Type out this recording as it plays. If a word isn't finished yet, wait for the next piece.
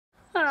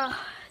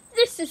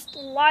This is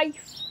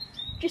life.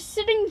 Just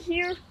sitting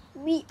here,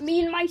 me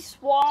in my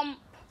swamp,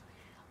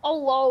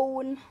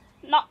 alone,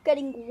 not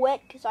getting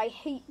wet because I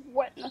hate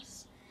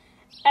wetness,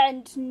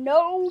 and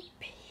no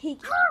piggy.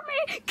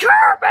 Kermit!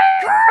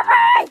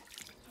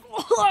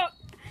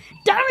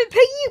 Damn it,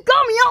 Piggy, you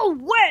got me all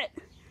wet!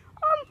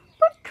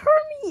 But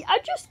Kermit, I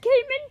just came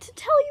in to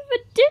tell you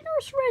the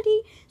dinner's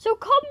ready, so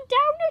come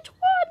down at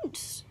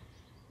once.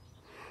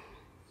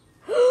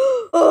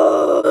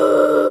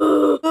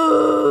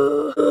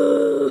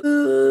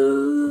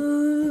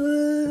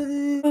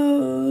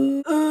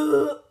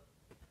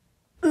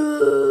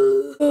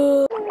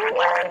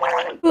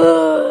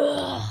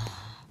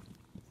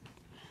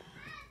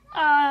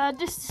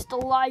 This is the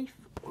life.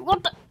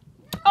 What the?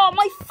 Oh,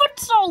 my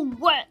foot's all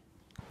wet.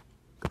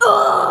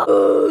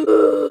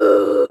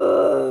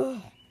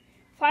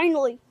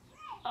 Finally.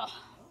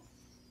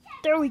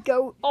 There we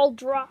go, all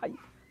dry.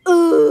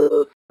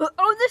 Oh,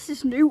 this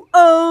is new.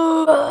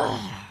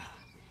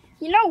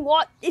 You know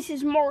what? This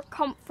is more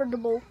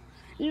comfortable.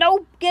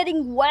 No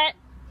getting wet,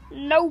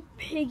 no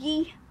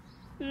piggy,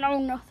 no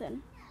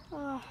nothing.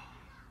 But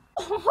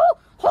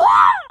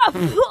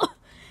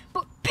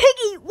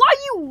Piggy, why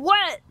are you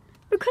wet?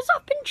 Because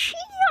I've been cheating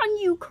on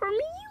you, Kermit.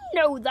 You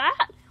know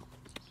that.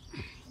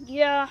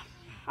 Yeah,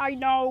 I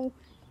know.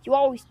 You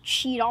always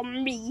cheat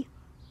on me.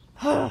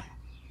 Good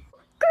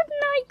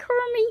night,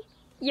 Kermit.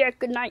 Yeah,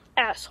 good night,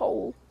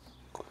 asshole.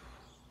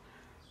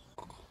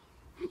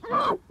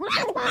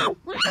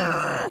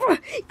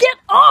 Get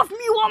off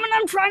me, woman!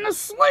 I'm trying to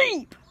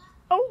sleep.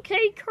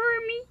 Okay,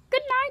 Kermit.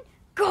 Good night.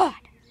 God.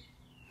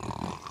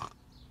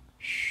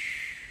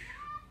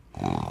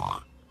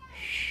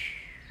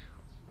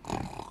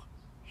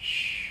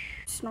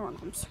 Snoring,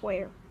 I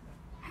swear.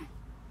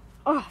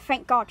 Oh,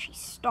 thank God she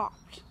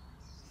stopped.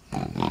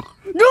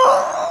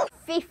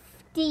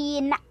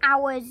 15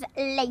 hours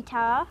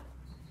later.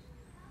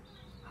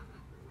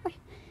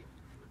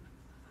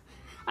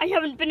 I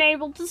haven't been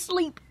able to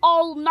sleep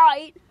all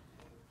night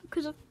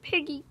because of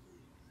Piggy.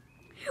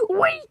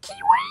 Wakey,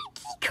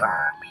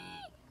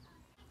 Kermit!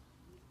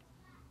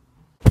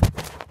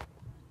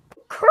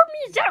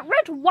 Kermit, is that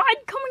red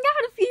wine coming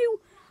out of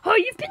you? Oh,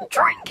 you've been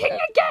drinking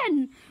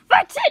again!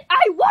 That's it!